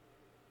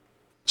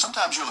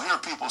sometimes you'll hear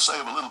people say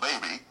of a little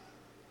baby,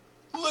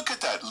 look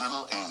at that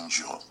little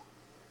angel.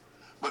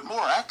 But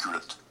more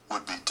accurate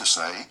would be to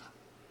say,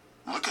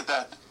 look at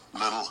that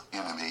little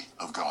enemy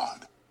of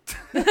God.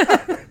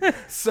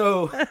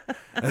 So,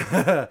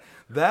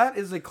 that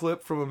is a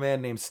clip from a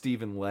man named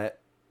Stephen Lett,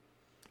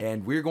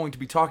 and we're going to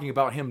be talking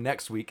about him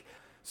next week.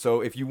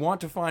 So if you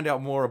want to find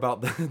out more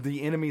about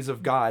the enemies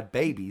of God,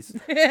 babies,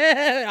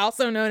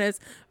 also known as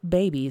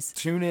babies,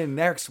 tune in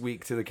next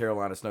week to the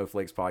Carolina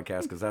Snowflakes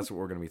podcast, because that's what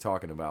we're going to be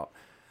talking about.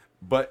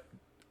 But,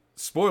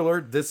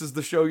 spoiler, this is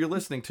the show you're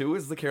listening to,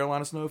 is the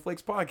Carolina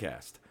Snowflakes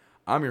podcast.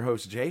 I'm your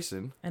host,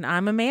 Jason. And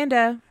I'm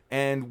Amanda.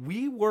 And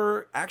we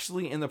were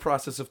actually in the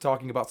process of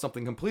talking about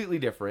something completely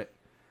different.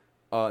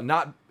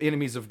 Not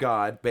enemies of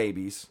God,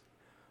 babies,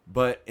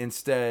 but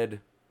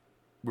instead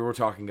we were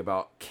talking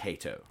about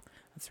Cato.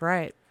 That's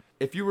right.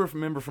 If you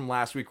remember from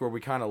last week where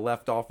we kind of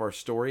left off our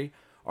story,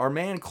 our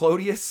man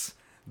Clodius,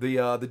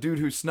 the dude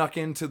who snuck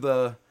into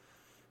the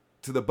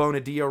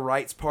Bonadio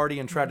rights party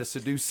and tried to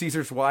seduce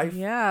Caesar's wife.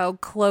 Yeah,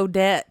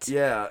 Claudette.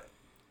 Yeah,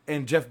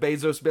 and Jeff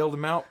Bezos bailed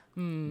him out.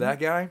 That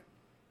guy.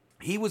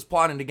 He was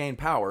plotting to gain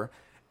power,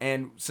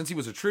 and since he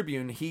was a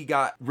tribune, he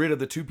got rid of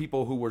the two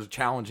people who were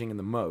challenging him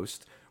the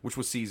most, which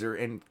was Caesar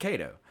and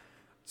Cato.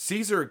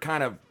 Caesar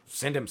kind of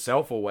sent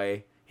himself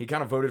away. He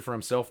kind of voted for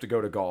himself to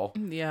go to Gaul.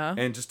 Yeah.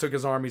 And just took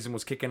his armies and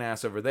was kicking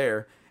ass over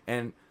there.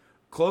 And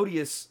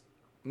Clodius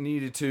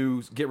needed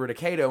to get rid of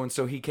Cato, and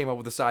so he came up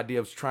with this idea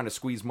of trying to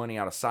squeeze money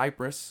out of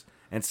Cyprus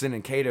and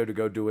sending Cato to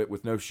go do it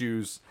with no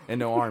shoes and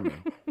no army.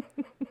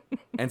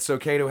 And so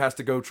Cato has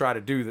to go try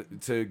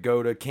to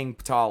go to King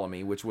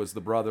Ptolemy, which was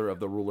the brother of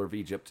the ruler of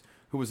Egypt,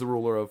 who was the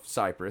ruler of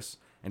Cyprus,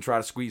 and try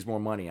to squeeze more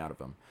money out of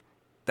him.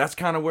 That's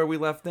kind of where we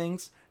left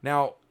things.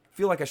 Now, I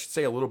feel like I should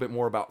say a little bit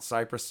more about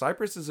Cyprus.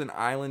 Cyprus is an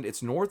island.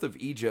 It's north of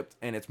Egypt,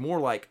 and it's more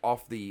like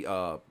off the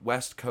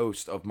west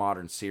coast of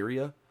modern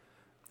Syria.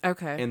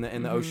 Okay. In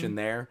the ocean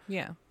there.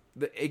 Yeah.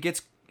 It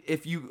gets,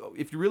 if you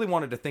really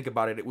wanted to think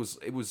about it,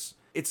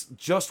 it's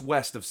just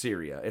west of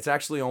Syria. It's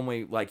actually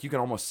only like you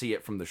can almost see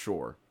it from the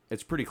shore.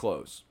 It's pretty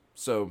close.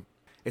 So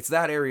it's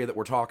that area that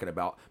we're talking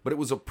about. But it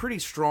was a pretty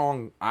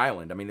strong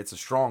island. I mean, it's a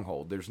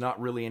stronghold. There's not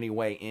really any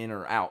way in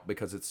or out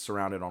because it's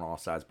surrounded on all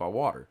sides by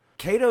water.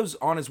 Cato's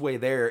on his way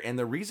there, and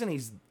the reason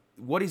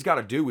what he's got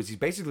to do is he's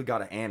basically got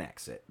to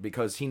annex it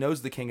because he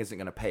knows the king isn't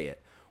going to pay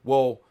it.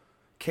 Well,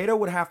 Cato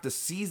would have to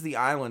seize the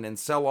island and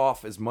sell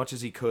off as much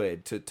as he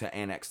could to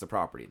annex the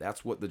property.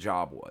 That's what the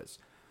job was.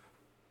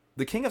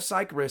 The king of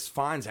Cyprus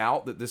finds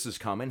out that this is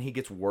coming. He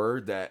gets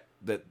word that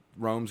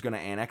Rome's going to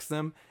annex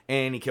them,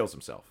 and he kills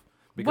himself.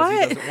 Because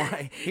what? He doesn't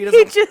want...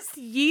 He just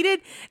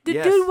yeeted? The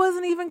dude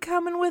wasn't even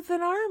coming with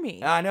an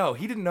army. I know.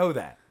 He didn't know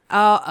that.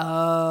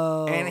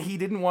 Oh. And he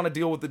didn't want to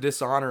deal with the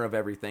dishonor of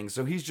everything.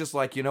 So he's just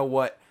like, you know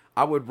what?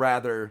 I would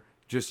rather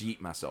just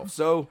yeet myself.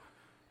 So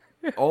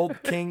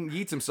old king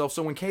yeets himself.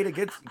 So when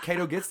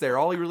Cato gets there,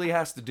 all he really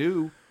has to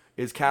do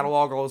is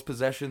catalog all his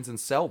possessions and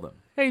sell them.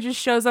 He just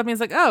shows up and he's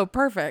like, oh,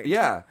 perfect.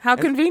 Yeah. How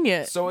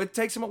convenient. So it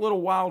takes him a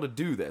little while to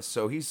do this.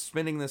 So he's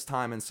spending this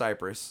time in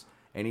Cyprus,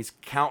 and he's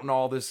counting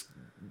all this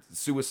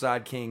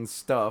Suicide King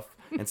stuff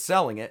and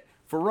selling it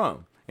for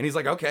Rome. And he's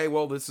like, okay,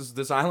 well,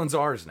 this island's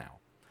ours now.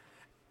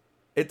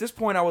 At this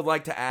point, I would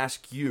like to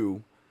ask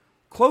you,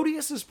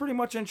 Clodius is pretty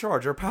much in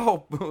charge. Our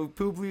pal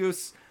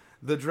Publius,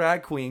 the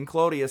drag queen,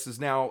 Clodius, is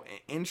now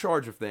in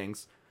charge of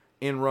things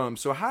in Rome.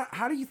 So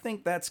how do you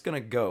think that's going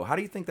to go? How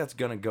do you think that's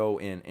going to go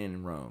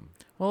in Rome?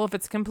 Well, if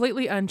it's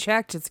completely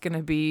unchecked, it's going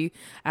to be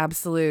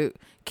absolute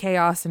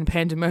chaos and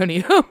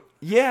pandemonium.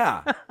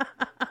 Yeah.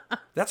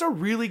 That's a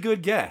really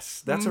good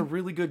guess.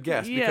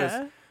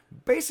 Because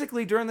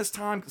basically during this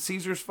time,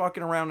 Caesar's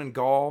fucking around in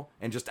Gaul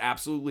and just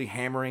absolutely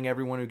hammering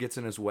everyone who gets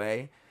in his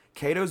way.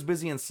 Cato's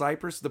busy in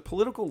Cyprus. The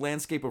political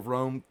landscape of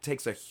Rome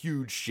takes a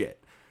huge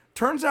shit.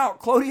 Turns out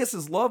Clodius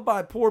is loved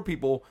by poor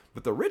people,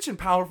 but the rich and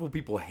powerful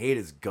people hate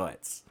his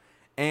guts.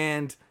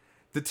 And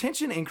the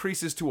tension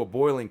increases to a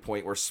boiling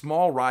point where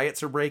small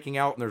riots are breaking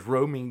out and there's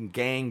roaming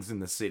gangs in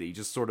the city,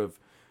 just sort of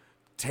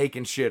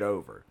taking shit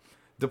over.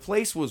 The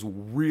place was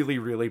really,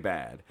 really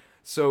bad.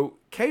 So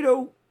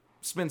Cato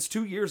spends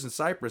 2 years in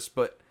Cyprus,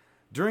 but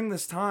during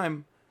this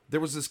time, there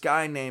was this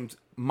guy named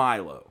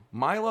Milo.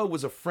 Milo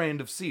was a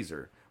friend of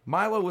Caesar.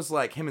 Milo was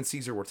like, him and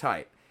Caesar were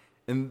tight.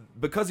 And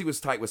because he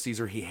was tight with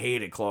Caesar, he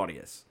hated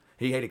Clodius.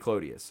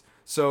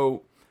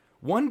 So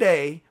one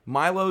day,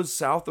 Milo's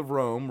south of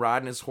Rome,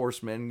 riding his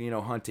horsemen,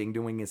 hunting,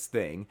 doing his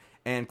thing.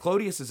 And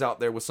Clodius is out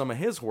there with some of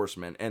his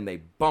horsemen, and they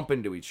bump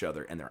into each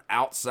other, and they're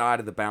outside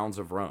of the bounds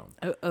of Rome.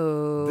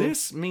 Uh-oh.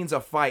 This means a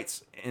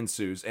fight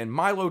ensues, and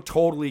Milo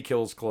totally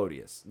kills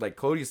Clodius. Like,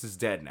 Clodius is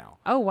dead now.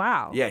 Oh,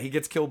 wow. Yeah, he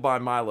gets killed by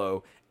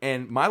Milo,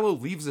 and Milo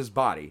leaves his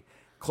body.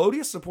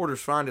 Clodius supporters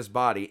find his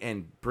body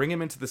and bring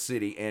him into the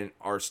city and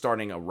are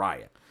starting a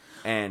riot.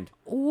 And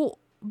well,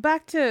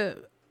 back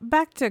to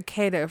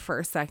Cato for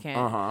a second.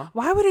 Uh-huh.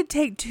 Why would it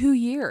take 2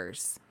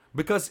 years?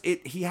 Because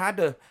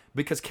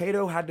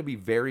Cato had to be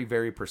very,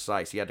 very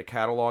precise. He had to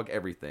catalog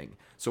everything.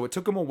 So it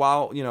took him a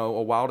while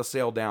to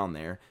sail down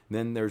there. And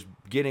then there's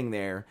getting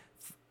there,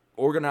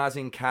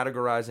 organizing,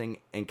 categorizing,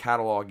 and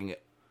cataloging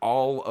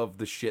all of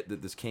the shit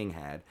that this king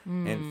had,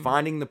 and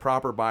finding the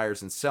proper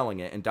buyers and selling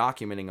it, and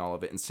documenting all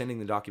of it, and sending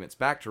the documents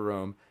back to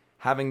Rome,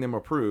 having them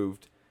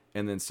approved,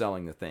 and then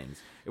selling the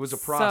things. It was a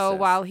process. So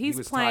while He he's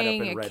was tied up in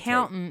playing red tape.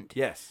 accountant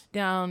Yes.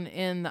 down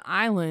in the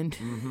island,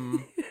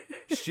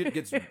 Shit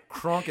gets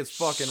crunk as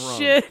fucking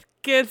Rome.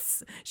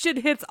 shit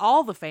hits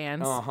all the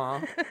fans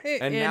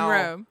And in now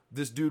Rome.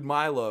 this dude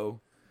Milo,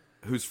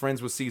 who's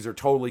friends with Caesar,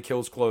 totally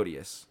kills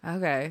Clodius.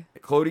 Okay.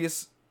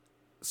 Clodius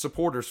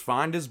supporters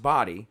find his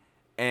body,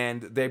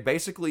 and they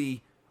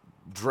basically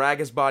drag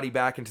his body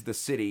back into the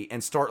city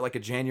and start like a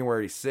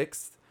January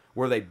 6th,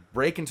 where they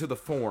break into the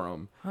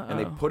forum and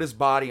they put his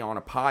body on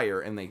a pyre,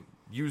 and they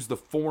use the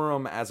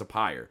forum as a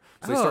pyre.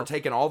 So they start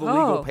taking all the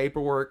legal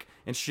paperwork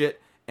and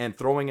shit and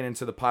throwing it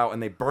into the pile,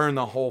 and they burn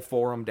the whole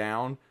forum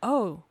down.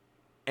 Oh.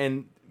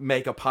 And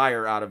make a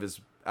pyre out of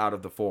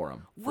the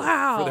forum.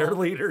 Wow. For their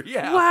leader.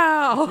 Yeah.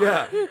 Wow.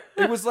 Yeah.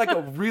 It was like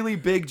a really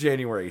big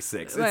January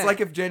 6th. Right. It's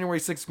like if January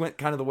 6th went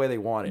kind of the way they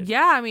wanted.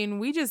 Yeah, I mean,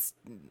 we just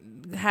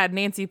had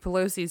Nancy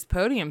Pelosi's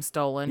podium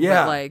stolen,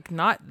 Yeah. but like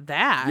not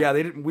that. Yeah,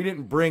 we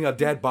didn't bring a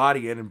dead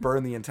body in and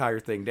burn the entire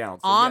thing down.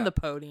 So, on yeah. the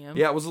podium.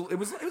 Yeah, it was a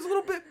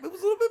little bit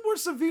more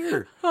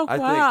severe. Oh, I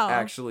wow. think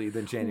actually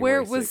than January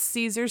Where 6th. was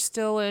Caesar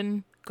still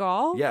in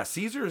Gaul? Yeah,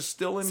 Caesar is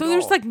still in So Gaul.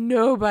 there's like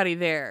nobody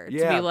there to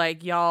Yeah. be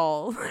like,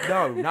 y'all.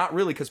 No, not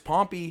really, because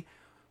Pompey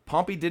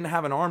didn't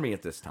have an army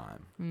at this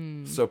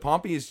time. So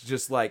Pompey is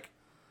just like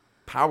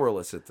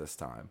powerless at this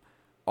time.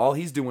 All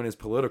he's doing is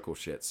political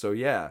shit. So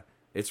yeah,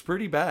 it's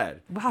pretty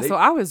bad. Wow, so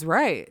I was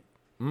right.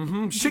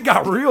 Shit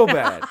got real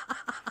bad.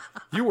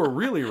 You were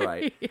really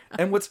right. Yeah.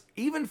 And what's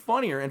even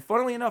funnier, and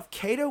funnily enough,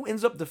 Cato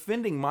ends up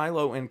defending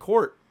Milo in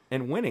court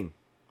and winning.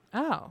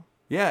 Oh.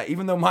 Yeah,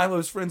 even though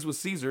Milo's friends with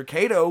Caesar,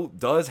 Cato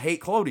does hate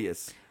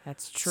Clodius.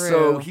 That's true.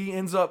 So he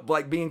ends up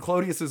like being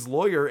Clodius's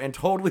lawyer and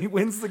totally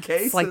wins the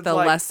case. It's like the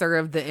lesser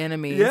of the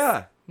enemies.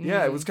 Yeah.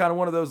 Yeah, it was kind of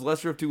one of those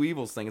lesser of two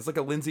evils thing. It's like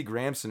a Lindsey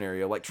Graham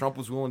scenario. Like Trump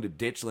was willing to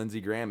ditch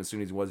Lindsey Graham as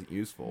soon as he wasn't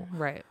useful.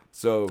 Right.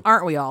 So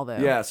aren't we all though?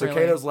 Yeah, so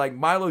really? Cato's like,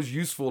 Milo's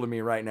useful to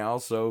me right now,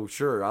 so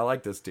sure, I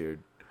like this dude.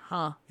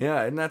 Huh.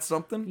 Yeah, isn't that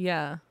something?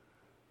 Yeah.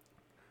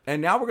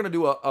 And now we're gonna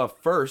do a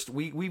first.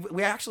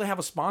 We actually have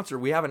a sponsor.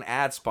 We have an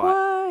ad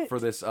spot for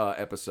this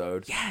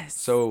episode. Yes.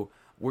 So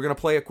we're gonna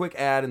play a quick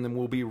ad and then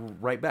we'll be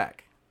right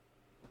back.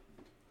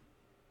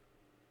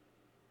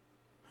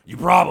 You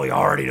probably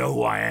already know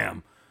who I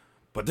am,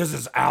 but this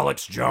is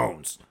Alex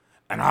Jones,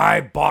 and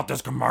I bought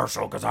this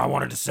commercial because I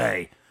wanted to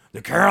say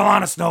the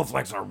Carolina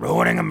Snowflakes are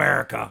ruining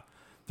America.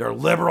 They're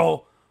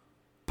liberal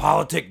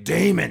politic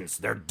demons.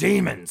 They're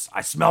demons.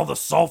 I smell the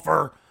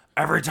sulfur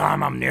every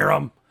time I'm near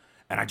them.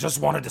 And I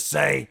just wanted to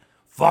say,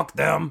 fuck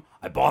them.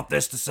 I bought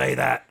this to say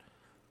that.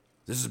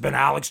 This has been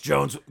Alex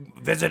Jones.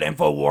 Visit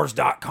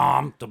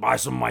Infowars.com to buy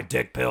some of my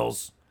dick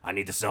pills. I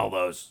need to sell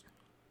those.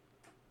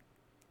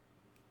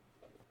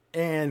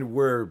 And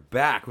we're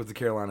back with the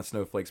Carolina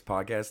Snowflakes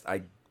podcast.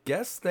 I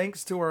guess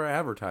thanks to our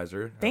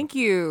advertiser. Thank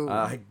you.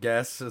 I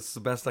guess it's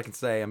the best I can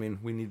say. I mean,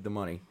 we need the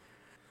money.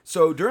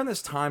 So during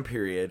this time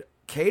period,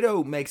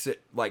 Cato makes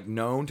it like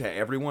known to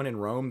everyone in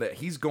Rome that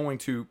he's going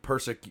to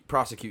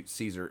prosecute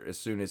Caesar as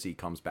soon as he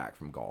comes back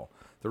from Gaul.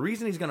 The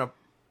reason he's going to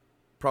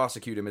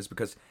prosecute him is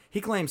because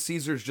he claims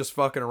Caesar's just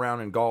fucking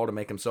around in Gaul to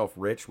make himself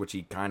rich, which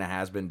he kind of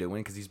has been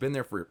doing because he's been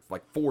there for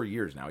like 4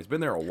 years now. He's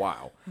been there a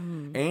while.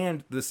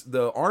 And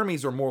the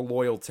armies are more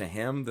loyal to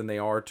him than they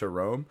are to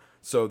Rome.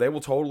 So they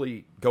will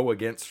totally go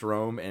against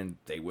Rome and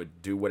they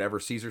would do whatever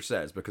Caesar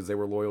says because they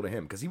were loyal to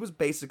him. Because he was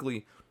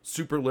basically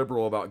super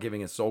liberal about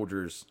giving his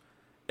soldiers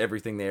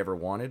everything they ever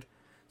wanted.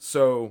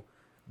 So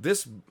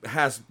this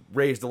has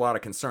raised a lot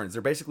of concerns.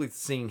 They're basically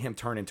seeing him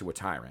turn into a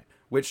tyrant,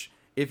 which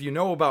if you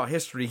know about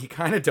history, he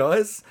kind of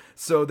does.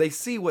 So they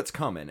see what's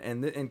coming.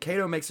 And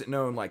Cato makes it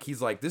known, like,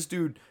 he's like, this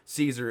dude,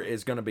 Caesar,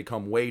 is going to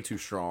become way too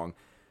strong.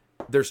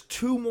 There's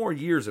 2 more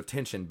years of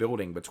tension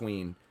building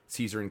between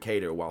Caesar and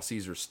Cato while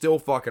Caesar's still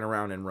fucking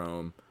around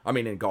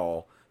in in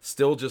Gaul,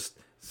 still just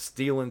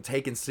stealing,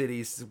 taking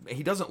cities.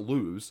 He doesn't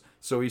lose.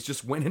 So he's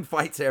just winning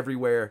fights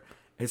everywhere.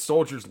 His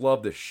soldiers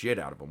love the shit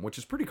out of him, which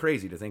is pretty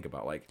crazy to think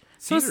about. Like,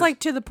 so it's like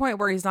to the point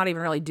where he's not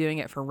even really doing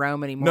it for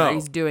Rome anymore. No.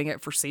 He's doing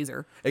it for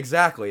Caesar.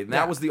 Exactly. And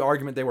that was the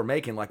argument they were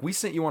making. Like, we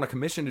sent you on a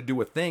commission to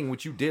do a thing,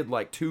 which you did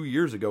like 2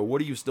 years ago.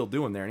 What are you still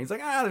doing there? And he's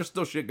like, there's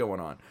still shit going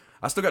on.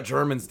 I still got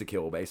Germans to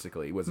kill,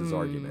 basically, was his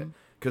argument.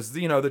 Because,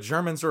 the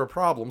Germans are a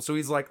problem. So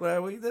he's like,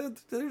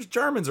 there's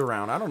Germans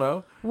around. I don't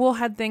know. Well,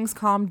 had things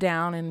calmed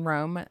down in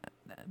Rome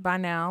by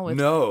now?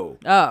 No.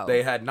 Oh.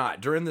 They had not.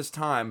 During this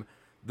time,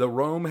 the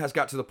Rome has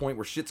got to the point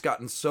where shit's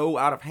gotten so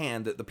out of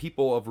hand that the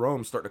people of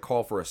Rome start to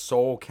call for a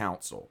sole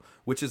council,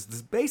 which is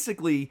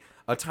basically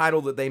a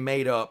title that they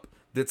made up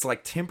that's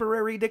like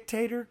temporary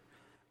dictator.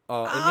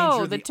 It means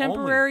you're the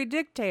temporary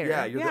dictator.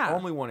 Yeah, you're the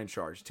only one in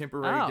charge.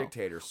 Temporary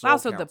dictator. Sole wow,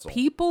 so council. the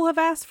people have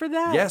asked for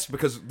that? Yes,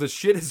 because the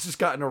shit has just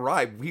gotten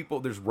awry.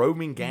 There's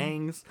roaming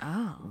gangs.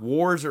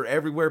 Wars are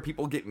everywhere.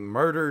 People getting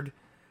murdered.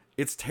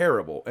 It's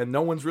terrible, and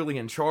no one's really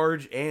in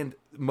charge, and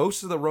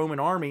most of the Roman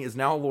army is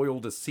now loyal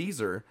to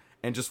Caesar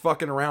and just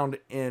fucking around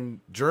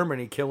in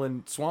Germany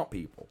killing swamp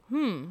people.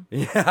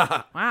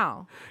 Yeah.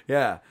 Wow.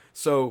 Yeah.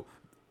 So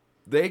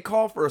they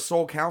call for a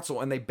sole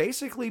council, and they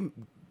basically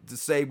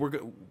say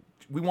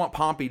we want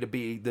Pompey to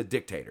be the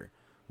dictator.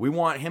 We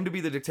want him to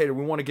be the dictator.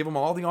 We want to give him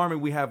all the army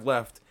we have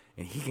left,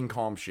 and he can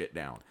calm shit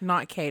down.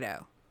 Not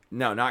Cato.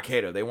 No, not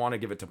Cato. They want to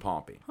give it to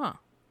Pompey. Huh.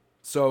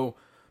 So,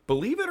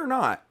 believe it or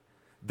not,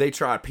 they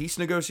tried peace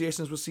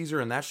negotiations with Caesar,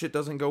 and that shit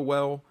doesn't go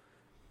well.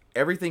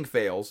 Everything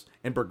fails,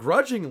 and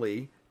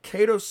begrudgingly,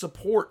 Cato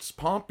supports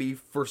Pompey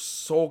for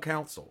sole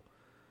council,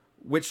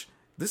 which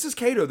this is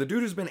Cato, the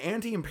dude who's been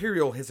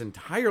anti-imperial his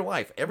entire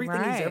life.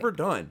 Everything he's ever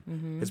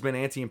done has been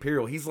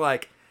anti-imperial. He's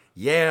like,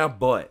 yeah,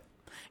 but.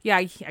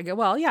 Yeah,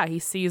 he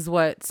sees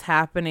what's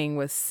happening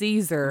with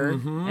Caesar,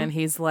 and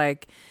he's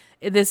like,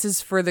 this is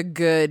for the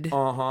good,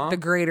 the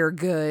greater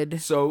good.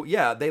 So,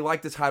 yeah, they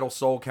like the title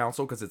sole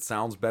council because it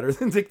sounds better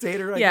than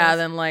dictator, I guess.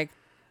 Than like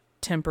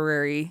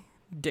temporary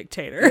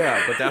dictator.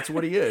 Yeah, but that's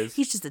what he is.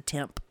 He's just a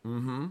temp.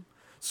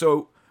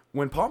 So,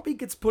 when Pompey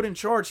gets put in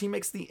charge, he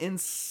makes the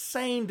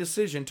insane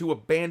decision to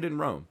abandon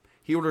Rome.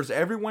 He orders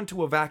everyone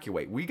to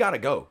evacuate. We gotta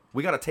go.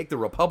 We gotta take the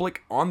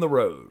Republic on the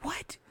road.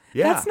 What?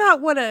 Yeah. That's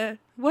not what?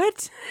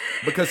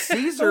 Because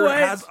Caesar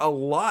has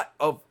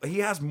he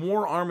has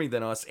more army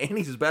than us, and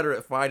he's better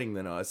at fighting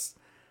than us.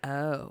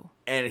 Oh.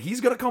 And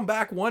he's gonna come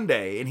back one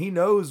day, and he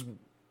knows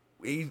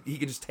he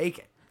can just take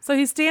it. So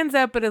he stands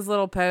up at his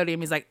little podium.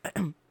 He's like,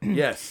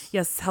 Yes.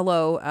 Yes,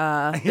 hello,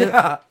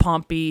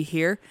 Pompey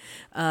here.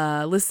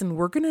 Listen,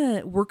 we're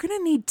gonna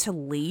need to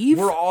leave.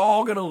 We're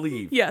all gonna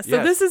leave. Yeah,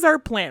 so this is our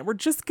plan. We're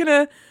just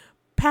gonna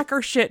pack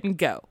our shit and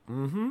go.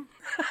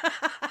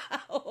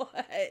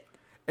 What?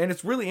 And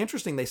it's really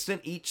interesting. They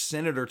sent each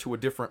senator to a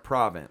different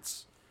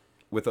province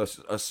with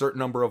a certain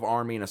number of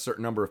army and a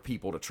certain number of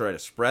people to try to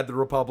spread the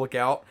Republic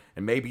out.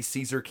 And maybe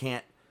Caesar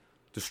can't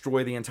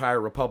destroy the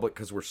entire Republic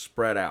because we're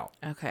spread out.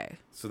 Okay.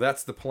 So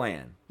that's the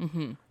plan.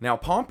 Now,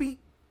 Pompey,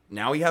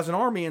 now he has an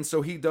army, and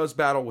so he does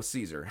battle with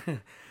Caesar.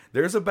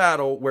 There's a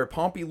battle where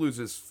Pompey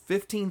loses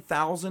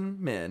 15,000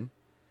 men,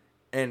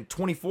 and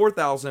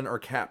 24,000 are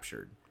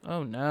captured.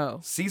 Oh, no.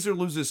 Caesar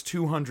loses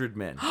 200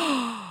 men.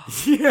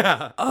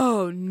 Yeah.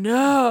 Oh,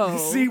 no.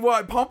 See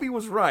why Pompey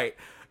was right.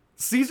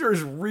 Caesar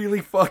is really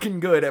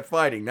fucking good at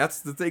fighting. That's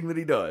the thing that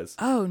he does.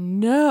 Oh,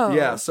 no.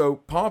 Yeah, so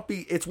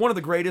Pompey, it's one of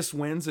the greatest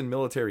wins in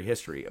military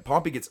history.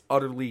 Pompey gets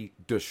utterly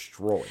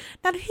destroyed.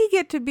 Now, did he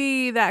get to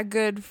be that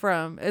good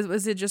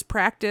was it just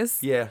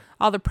practice? Yeah.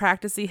 All the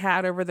practice he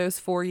had over those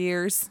 4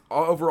 years?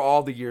 Over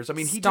all the years. I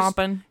mean,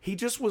 Stomping. he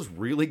just was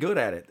really good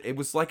at it. It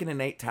was like an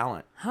innate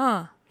talent.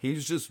 Huh. He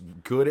was just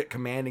good at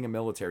commanding a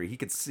military. He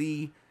could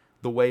see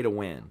the way to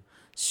win.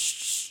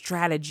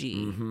 Strategy.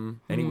 And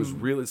he was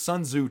really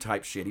Sun Tzu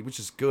type shit. He was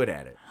just good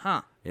at it.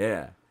 Huh.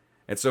 Yeah.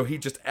 And so he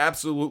just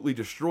absolutely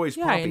destroys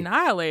Yeah, Pompey.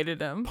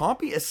 annihilated him.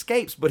 Pompey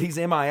escapes, but he's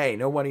MIA.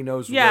 Nobody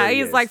knows where Yeah, he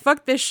he's is. like,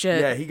 fuck this shit.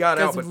 Yeah, he got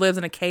out, He but- lives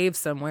in a cave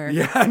somewhere.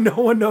 Yeah, no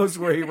one knows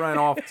where he ran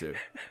off to.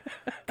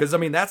 Because, I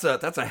mean, that's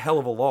a hell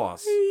of a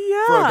loss.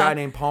 Yeah. For a guy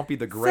named Pompey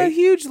the It's a Great.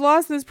 huge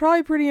loss, and it's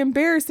probably pretty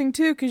embarrassing,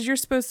 too, because you're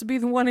supposed to be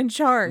the one in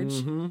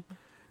charge.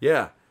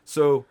 Yeah.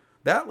 So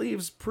that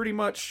leaves pretty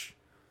much,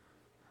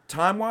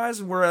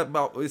 time-wise, we're at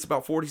it's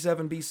about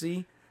 47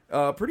 BC.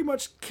 Pretty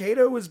much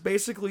Cato is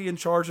basically in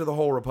charge of the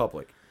whole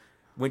Republic.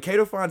 When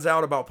Cato finds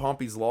out about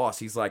Pompey's loss,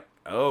 he's like,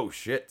 oh,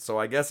 shit. So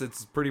I guess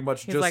it's pretty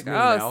much He's just like, me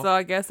oh, now. so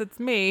I guess it's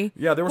me.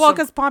 Yeah, there was Well, some-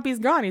 because Pompey's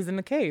gone. He's in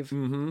the cave.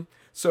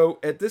 So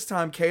at this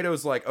time,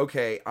 Cato's like,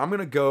 okay, I'm going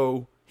to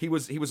go. He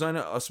was in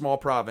a small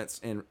province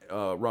in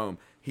Rome.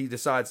 He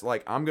decides,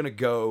 like, I'm going to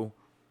go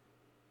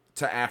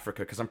to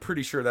Africa because I'm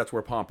pretty sure that's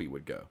where Pompey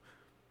would go.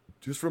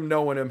 Just from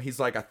knowing him, he's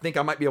like, I think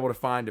I might be able to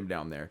find him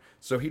down there.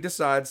 So he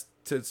decides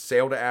to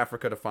sail to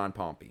Africa to find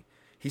Pompey.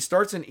 He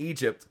starts in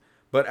Egypt,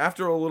 but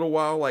after a little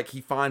while, like, he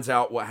finds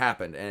out what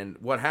happened. And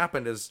what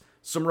happened is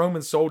some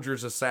Roman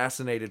soldiers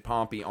assassinated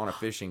Pompey on a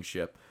fishing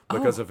ship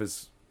because of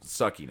his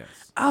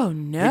suckiness. Oh,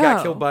 no. He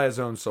got killed by his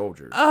own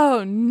soldiers.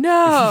 Oh,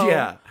 no.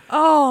 Yeah.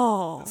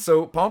 Oh.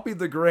 So Pompey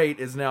the Great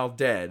is now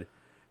dead,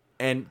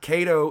 and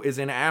Cato is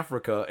in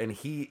Africa, and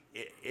he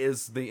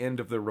is the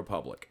end of the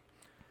Republic.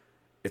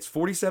 It's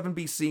 47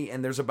 BC,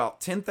 and there's about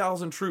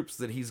 10,000 troops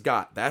that he's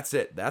got. That's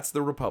it. That's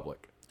the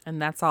Republic.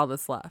 And that's all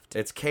that's left.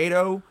 It's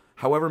Cato,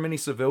 however many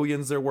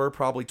civilians there were,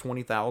 probably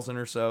 20,000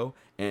 or so,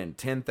 and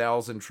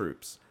 10,000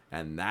 troops.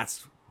 And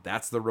that's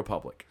the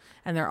Republic.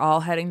 And they're all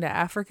heading to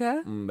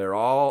Africa?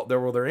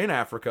 They're in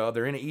Africa,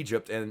 they're in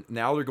Egypt, and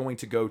now they're going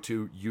to go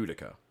to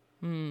Utica.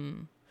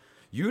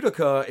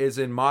 Utica is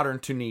in modern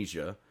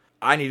Tunisia.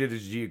 I needed a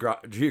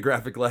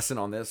geographic lesson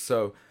on this,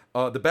 so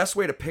the best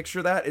way to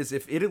picture that is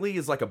if Italy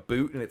is like a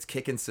boot and it's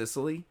kicking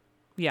Sicily.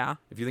 Yeah.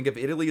 If you think of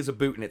Italy as a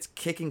boot and it's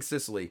kicking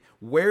Sicily,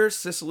 where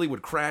Sicily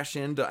would crash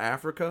into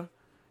Africa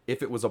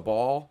if it was a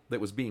ball that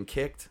was being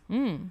kicked,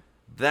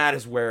 that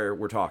is where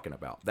we're talking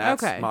about.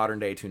 That's Okay. modern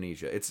day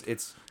Tunisia. It's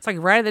It's like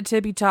right at the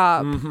tippy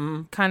top,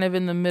 kind of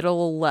in the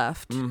middle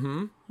left.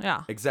 Mm-hmm.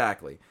 Yeah.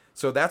 Exactly.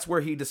 So that's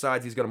where he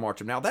decides he's going to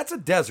march him. Now, that's a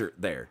desert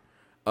there,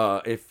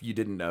 if you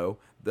didn't know.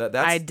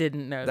 I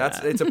didn't know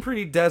that. It's a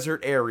pretty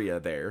desert area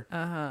there.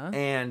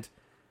 And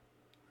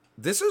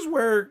this is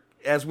where,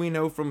 as we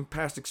know from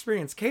past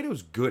experience,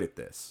 Cato's good at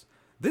this.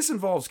 This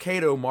involves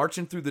Cato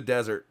marching through the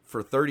desert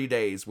for 30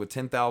 days with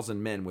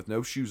 10,000 men with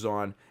no shoes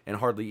on and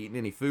hardly eating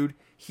any food.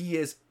 He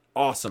is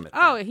awesome at that.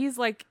 Oh, he's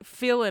like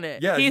feeling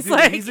it. Yeah, he's dude,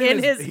 like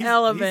in his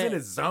element. He's in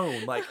his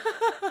zone. Like,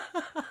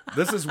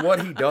 this is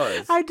what he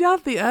does. I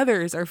doubt the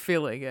others are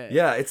feeling it.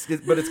 Yeah,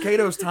 but it's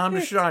Cato's time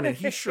to shine, and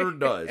he sure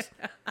does.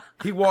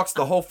 He walks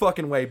the whole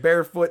fucking way,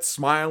 barefoot,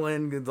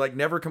 smiling, like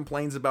never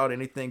complains about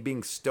anything,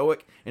 being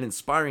stoic and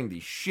inspiring the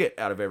shit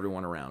out of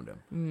everyone around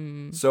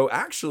him. So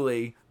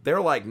actually, they're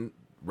like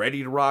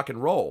ready to rock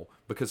and roll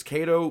because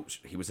Cato,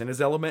 he was in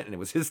his element, and it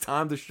was his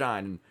time to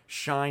shine, and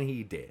shine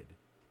he did.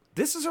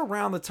 This is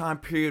around the time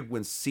period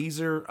when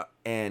Caesar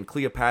and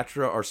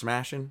Cleopatra are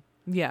smashing.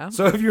 Yeah.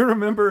 So if you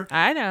remember,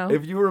 I know.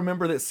 If you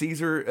remember that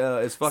Caesar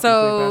is fucking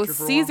Cleopatra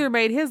for a Caesar while.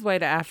 made his way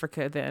to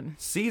Africa then.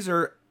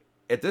 Caesar,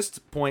 at this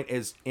point,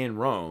 is in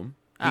Rome.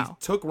 He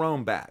took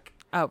Rome back.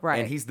 Oh, right.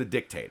 And he's the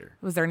dictator.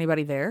 Was there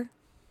anybody there?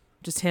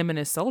 Just him and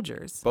his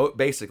soldiers.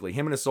 Basically,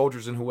 him and his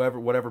soldiers and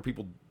whatever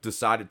people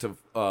decided to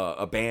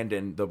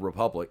abandon the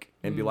Republic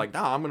and be like,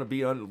 nah, I'm going to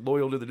be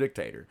loyal to the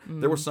dictator.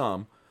 There were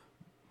some.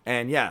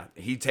 And yeah,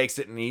 he takes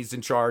it and he's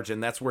in charge,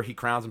 and that's where he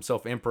crowns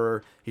himself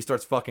emperor. He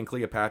starts fucking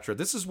Cleopatra.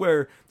 This is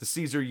where the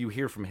Caesar you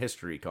hear from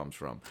history comes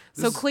from.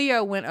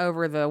 Cleo went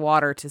over the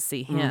water to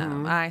see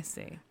him. I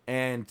see.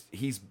 And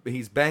he's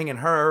banging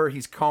her.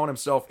 He's calling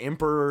himself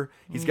emperor.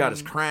 He's got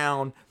his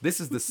crown.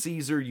 This is the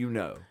Caesar you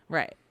know.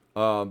 Right.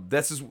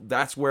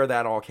 That's where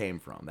that all came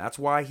from. That's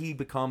why he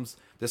becomes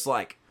this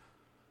like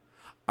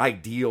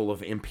ideal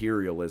of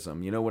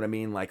imperialism. You know what I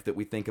mean? Like that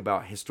we think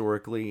about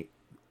historically.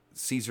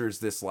 Caesar's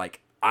this like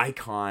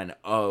icon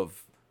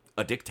of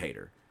a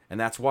dictator, and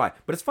that's why.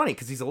 But it's funny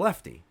because he's a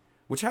lefty,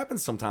 which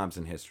happens sometimes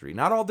in history.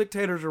 Not all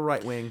dictators are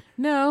right wing.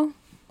 No,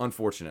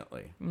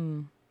 unfortunately.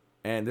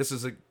 And this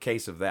is a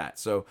case of that.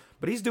 So,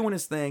 but he's doing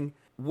his thing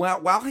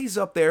while he's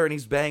up there and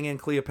he's banging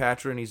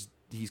Cleopatra and he's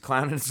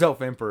clowning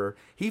himself emperor.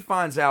 He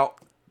finds out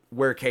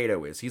where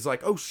Cato is. He's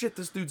like, oh shit,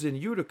 this dude's in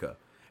Utica.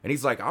 And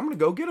he's like, I'm going to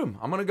go get him.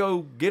 I'm going to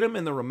go get him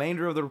in the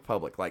remainder of the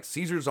Republic. Like,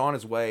 Caesar's on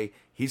his way.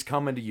 He's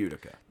coming to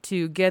Utica.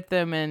 To get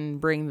them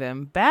and bring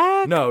them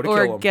back? No, to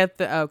kill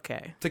them.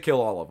 Okay. To kill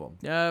all of them.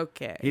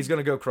 Okay. He's going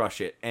to go crush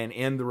it and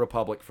end the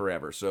Republic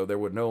forever. So there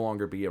would no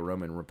longer be a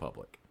Roman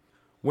Republic.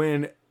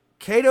 When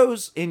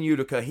Cato's in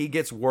Utica, he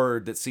gets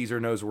word that Caesar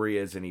knows where he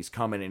is and he's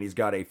coming and he's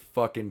got a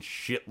fucking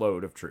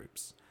shitload of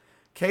troops.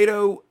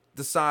 Cato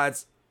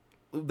decides,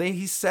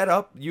 he's set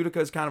up Utica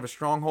as kind of a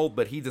stronghold,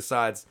 but he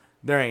decides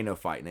there ain't no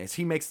fighting this.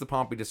 He makes the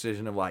Pompey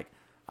decision of like,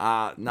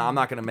 no, I'm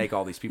not going to make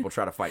all these people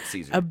try to fight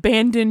Caesar.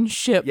 Abandon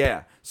ship.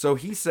 Yeah. So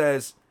he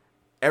says,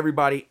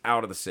 everybody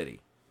out of the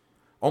city.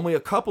 Only a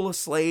couple of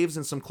slaves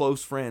and some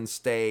close friends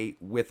stay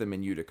with him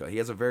in Utica. He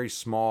has a very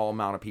small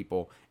amount of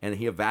people, and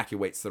he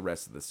evacuates the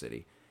rest of the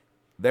city.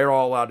 They're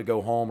all allowed to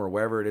go home or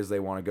wherever it is they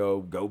want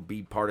to go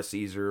be part of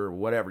Caesar or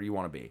whatever you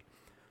want to be.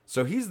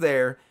 So he's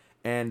there,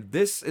 and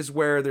this is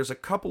where there's a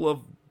couple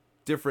of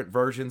different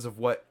versions of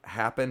what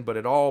happened, but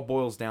it all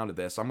boils down to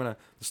this. The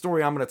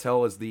story I'm gonna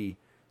tell is the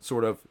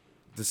sort of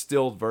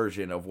distilled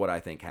version of what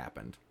I think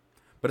happened.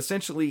 But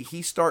essentially,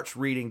 he starts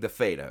reading the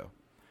Phaedo.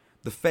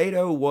 The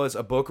Phaedo was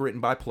a book written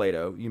by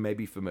Plato. You may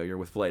be familiar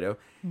with Plato,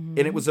 and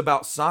it was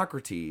about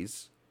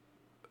Socrates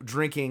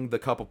drinking the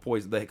cup of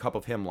poison, the cup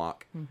of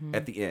hemlock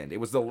at the end. It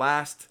was the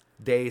last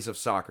days of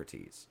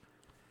Socrates,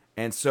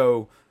 and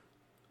so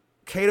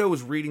Cato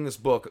was reading this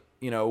book,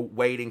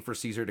 waiting for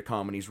Caesar to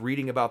come, and he's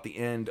reading about the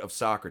end of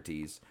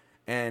Socrates.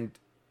 And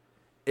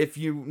if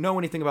you know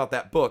anything about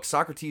that book,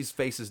 Socrates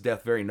faces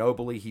death very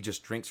nobly. He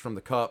just drinks from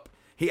the cup.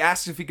 He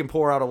asks if he can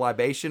pour out a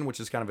libation, which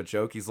is kind of a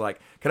joke. He's like,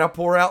 can I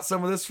pour out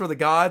some of this for the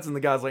gods? And the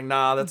guy's like,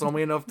 nah, that's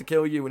only enough to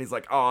kill you. And he's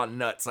like, oh,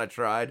 nuts, I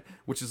tried.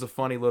 Which is a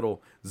funny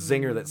little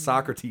zinger that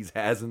Socrates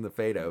has in the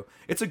Phaedo.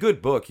 It's a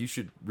good book. You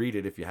should read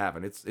it if you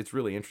haven't. It's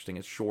really interesting.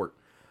 It's short.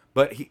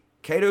 But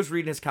Cato's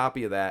reading his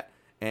copy of that.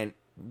 And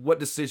what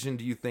decision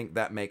do you think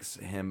that makes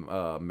him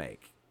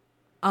make?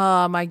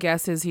 My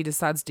guess is he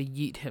decides to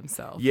yeet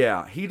himself.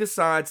 Yeah, he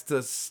decides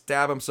to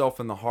stab himself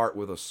in the heart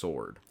with a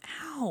sword.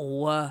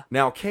 Ow.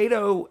 Now,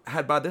 Cato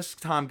had by this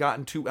time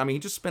he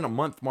just spent a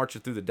month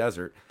marching through the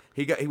desert.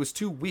 He was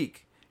too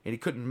weak, and he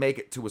couldn't make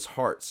it to his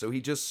heart. So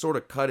he just sort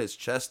of cut his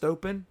chest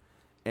open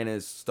and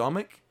his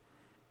stomach,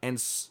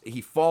 and he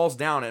falls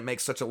down, and it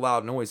makes such a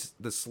loud noise.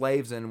 The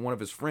slaves and one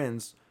of his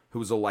friends, who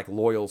was a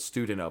loyal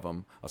student of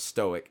him, a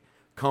stoic,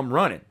 come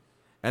running.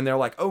 And they're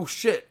like, oh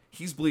shit,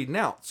 he's bleeding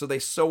out. So they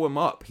sew him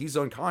up. He's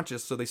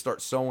unconscious, so they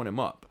start sewing him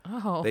up.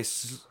 Oh. They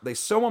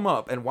sew him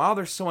up, and while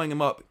they're sewing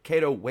him up,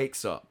 Cato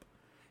wakes up.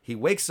 He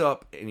wakes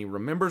up, and he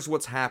remembers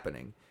what's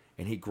happening.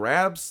 And he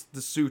grabs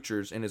the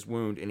sutures in his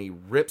wound, and he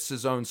rips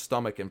his own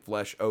stomach and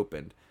flesh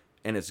open.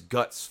 And his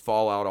guts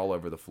fall out all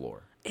over the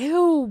floor.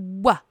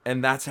 Ew.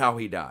 And that's how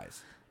he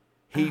dies.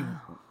 He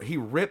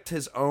ripped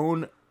his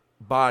own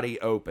body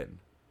open.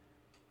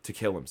 to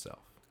kill himself.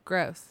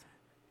 Gross.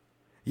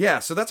 Yeah,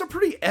 so that's a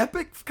pretty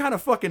epic kind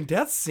of fucking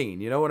death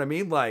scene, you know what I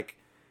mean? Like,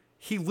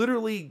 he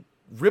literally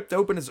ripped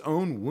open his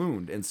own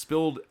wound and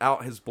spilled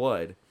out his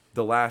blood,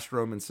 the last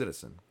Roman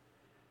citizen.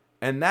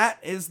 And that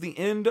is the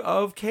end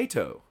of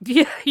Cato.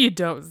 Yeah, you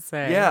don't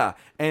say. Yeah,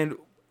 and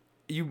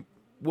you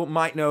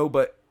might know,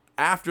 but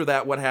after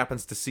that, what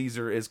happens to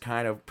Caesar is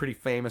kind of pretty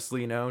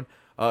famously known.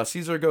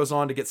 Caesar goes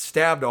on to get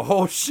stabbed a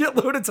whole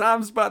shitload of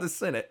times by the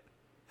Senate.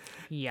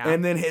 Yeah.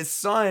 And then his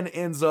son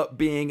ends up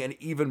being an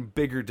even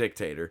bigger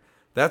dictator.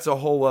 That's a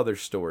whole other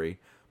story.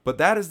 But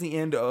that is the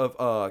end of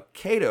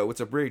Cato.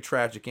 It's a very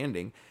tragic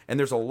ending. And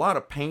there's a lot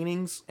of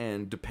paintings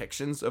and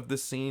depictions of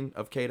this scene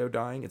of Cato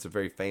dying. It's a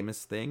very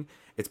famous thing.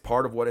 It's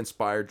part of what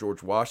inspired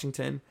George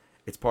Washington.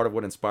 It's part of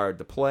what inspired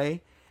the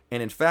play.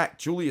 And in fact,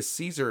 Julius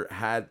Caesar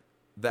had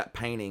that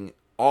painting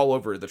all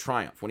over the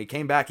Triumph. When he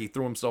came back, he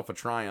threw himself a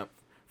triumph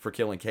for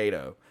killing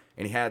Cato.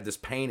 And he had this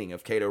painting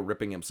of Cato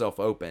ripping himself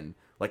open,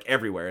 like,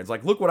 everywhere. It's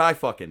like, look what I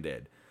fucking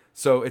did.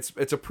 So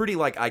it's a pretty,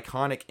 like,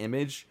 iconic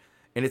image.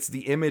 And it's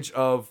the image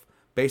of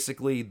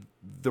basically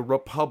the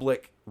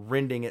Republic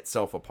rending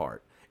itself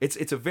apart.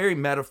 It's a very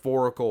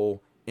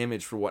metaphorical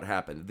image for what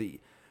happened.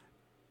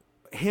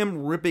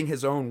 Him ripping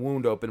his own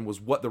wound open was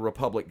what the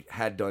Republic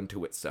had done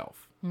to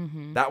itself.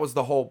 Mm-hmm. That was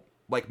the whole,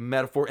 like,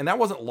 metaphor, and that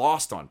wasn't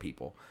lost on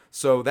people.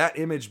 So that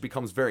image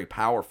becomes very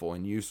powerful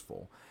and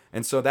useful.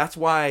 And so that's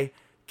why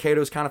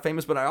Cato's kind of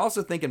famous, but I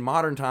also think in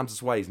modern times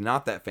that's why he's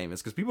not that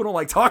famous, because people don't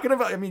like talking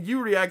about. I mean,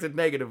 you reacted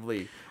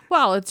negatively.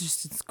 Well,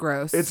 it's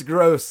gross. It's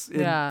gross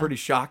and pretty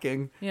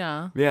shocking.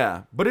 Yeah.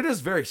 Yeah, but it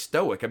is very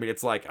stoic. I mean,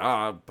 it's like,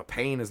 the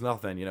pain is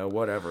nothing,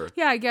 whatever.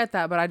 Yeah, I get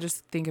that, but I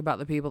just think about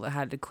the people that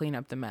had to clean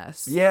up the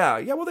mess. Yeah,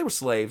 well, they were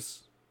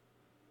slaves,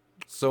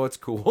 so it's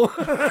cool.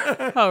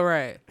 Oh,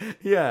 right.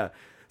 Yeah,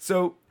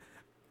 so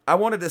I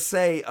wanted to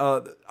say,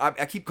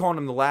 I keep calling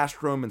him the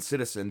last Roman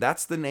citizen.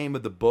 That's the name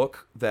of the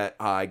book that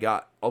I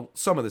got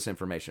some of this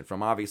information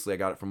from. Obviously, I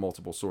got it from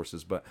multiple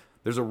sources, but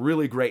there's a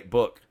really great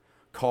book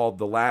called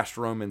The Last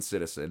Roman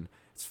Citizen.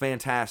 It's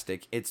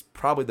fantastic. It's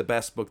probably the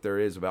best book there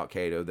is about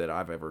Cato that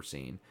I've ever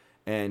seen.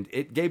 And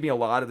it gave me a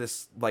lot of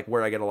this, like,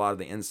 where I get a lot of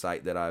the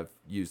insight that I've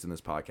used in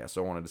this podcast.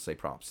 So I wanted to say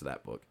props to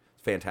that book.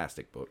 It's a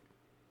fantastic book.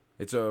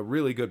 It's a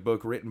really good book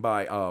written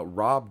by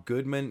Rob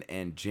Goodman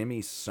and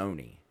Jimmy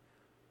Soni,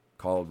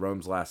 called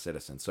Rome's Last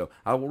Citizen. So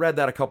I read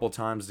that a couple of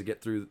times to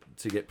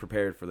get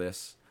prepared for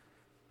this.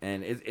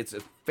 And it's a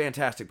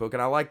fantastic book.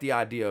 And I like the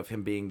idea of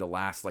him being the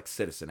last, like,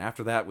 citizen.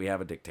 After that, we have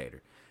a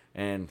dictator.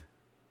 And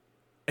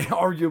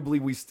arguably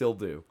we still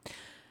do.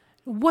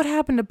 What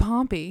happened to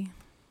Pompey?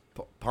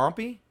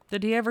 Pompey?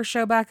 Did he ever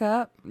show back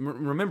up?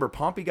 Remember,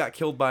 Pompey got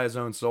killed by his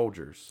own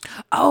soldiers.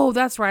 Oh,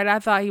 that's right. I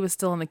thought he was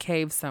still in the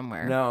cave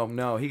somewhere.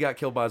 No. He got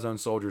killed by his own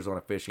soldiers on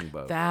a fishing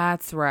boat.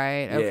 That's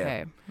right.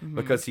 Okay. Yeah,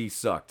 because he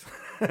sucked.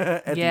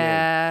 At the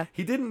end.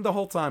 He didn't the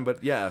whole time,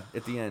 but yeah,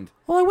 at the end.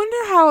 Well, I wonder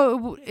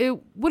how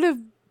it would have...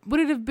 Would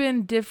it have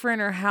been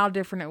different, or how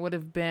different it would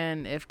have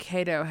been if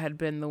Cato had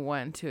been the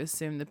one to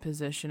assume the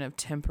position of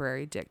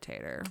temporary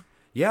dictator?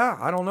 Yeah,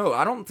 I don't know.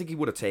 I don't think he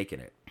would have taken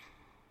it.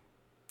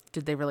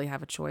 Did they really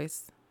have a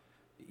choice?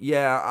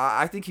 Yeah,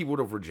 I think he would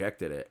have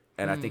rejected it,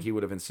 and I think he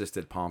would have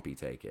insisted Pompey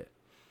take it.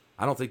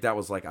 I don't think that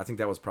was I think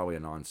that was probably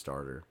a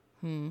non-starter.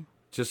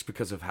 Just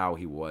because of how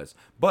he was.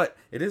 But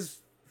it is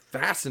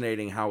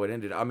fascinating how it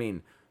ended. I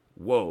mean,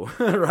 whoa,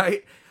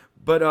 right?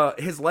 But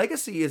his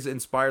legacy is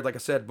inspired, like I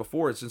said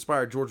before, it's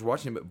inspired George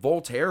Washington, but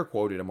Voltaire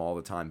quoted him all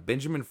the time.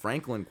 Benjamin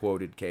Franklin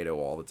quoted Cato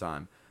all the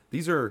time.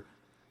 There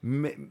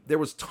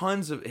was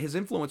tons of, his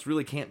influence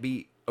really can't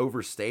be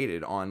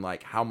overstated on,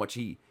 like, how much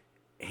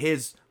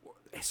his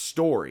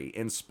story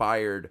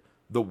inspired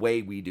the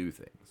way we do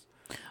things.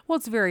 Well,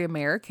 it's very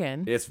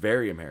American. It's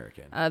very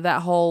American.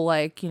 That whole,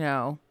 like,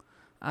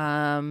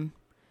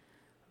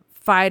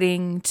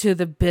 fighting to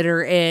the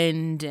bitter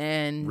end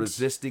and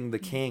resisting the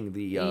king,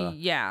 the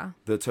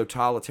the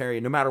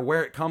totalitarian, no matter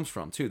where it comes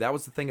from, too. That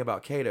was the thing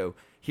about Cato.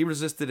 He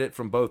resisted it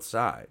from both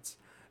sides.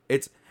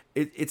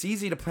 It's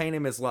easy to paint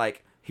him as,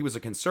 like, he was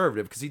a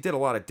conservative because he did a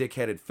lot of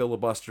dickheaded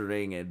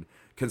filibustering and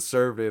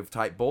conservative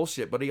type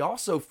bullshit, but he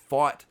also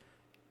fought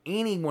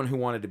anyone who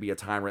wanted to be a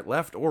tyrant,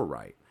 left or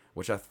right,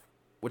 which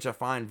I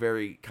find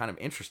very kind of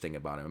interesting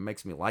about him. It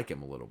makes me like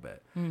him a little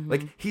bit. Mm-hmm.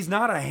 Like, he's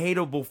not a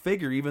hateable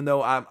figure, even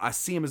though I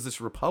see him as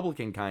this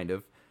Republican kind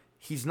of.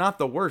 He's not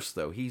the worst,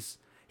 though. He's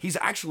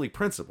actually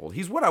principled.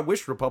 He's what I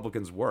wish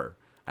Republicans were,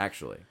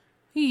 actually.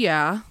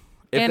 Yeah.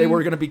 If they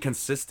were going to be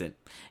consistent.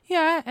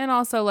 Yeah, and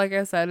also, like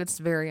I said, it's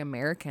very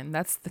American.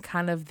 That's the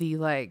kind of the,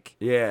 like...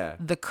 Yeah.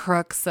 The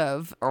crux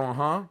of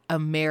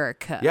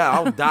America. Yeah,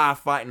 I'll die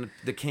fighting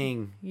the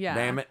king,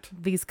 damn it.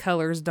 These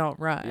colors don't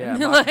run. Yeah,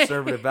 my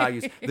conservative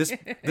values.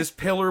 This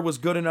pillar was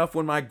good enough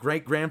when my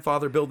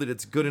great-grandfather built it.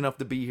 It's good enough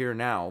to be here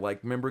now.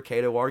 Like, remember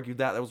Cato argued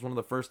that? That was one of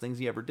the first things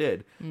he ever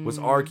did, was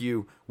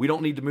argue, we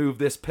don't need to move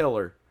this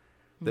pillar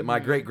that my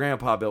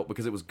great-grandpa built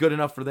because it was good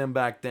enough for them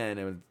back then.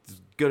 It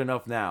was good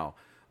enough now.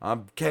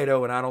 I'm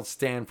Cato and I don't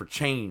stand for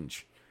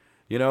change,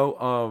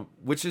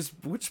 which is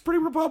pretty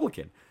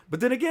Republican. But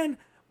then again,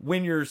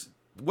 when you're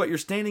what you're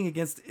standing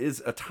against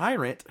is a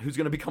tyrant who's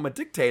going to become a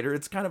dictator,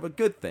 it's kind of a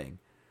good thing.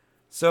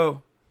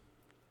 So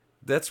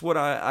that's what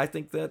I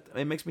think, that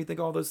it makes me think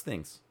all those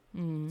things.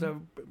 It's a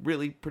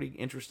really pretty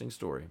interesting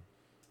story.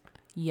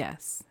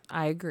 Yes,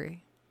 I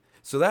agree.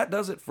 So that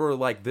does it for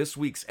like this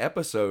week's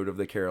episode of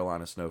the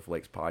Carolina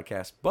Snowflakes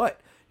podcast. But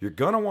you're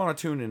going to want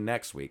to tune in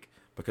next week,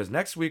 because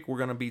next week we're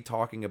going to be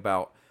talking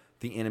about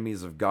the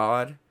enemies of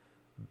God,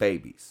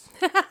 babies.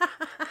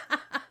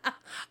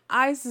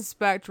 I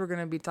suspect we're going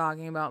to be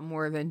talking about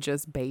more than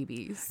just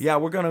babies. Yeah,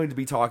 we're going to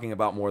be talking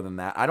about more than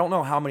that. I don't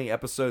know how many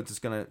episodes it's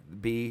going to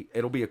be.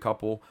 It'll be a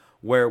couple,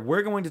 where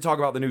we're going to talk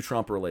about the new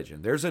Trump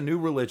religion. There's a new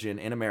religion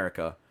in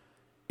America.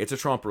 It's a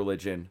Trump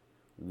religion.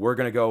 We're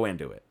going to go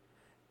into it.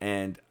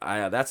 And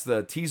that's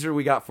the teaser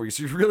we got for you.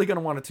 So you're really going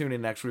to want to tune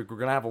in next week. We're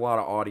going to have a lot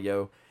of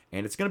audio.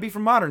 And it's going to be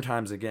from modern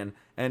times again,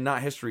 and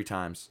not history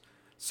times.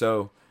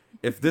 So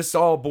if this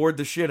all bored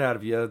the shit out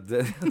of you,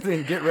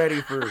 then get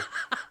ready for...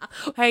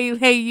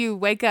 Hey, you,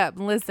 wake up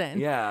and listen.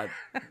 Yeah,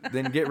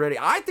 then get ready.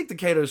 I think the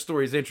Cato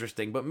story is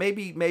interesting, but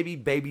maybe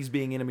babies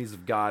being enemies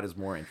of God is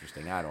more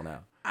interesting. I don't know.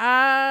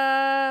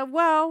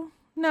 Well,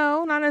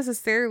 no, not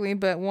necessarily,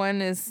 but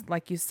one is,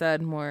 like you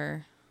said,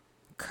 more...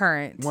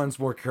 current. One's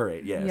more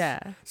current, yes.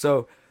 Yeah.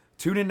 So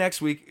tune in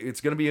next week. It's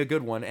going to be a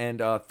good one.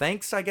 And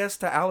thanks, I guess,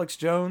 to Alex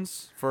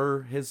Jones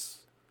for his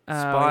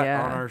spot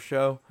on our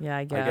show. Yeah,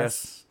 I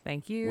guess.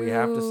 Thank you. We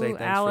have to say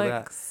thanks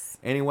Alex.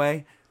 for that.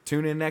 Anyway,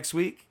 tune in next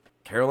week.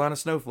 Carolina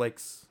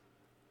Snowflakes.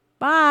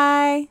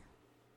 Bye.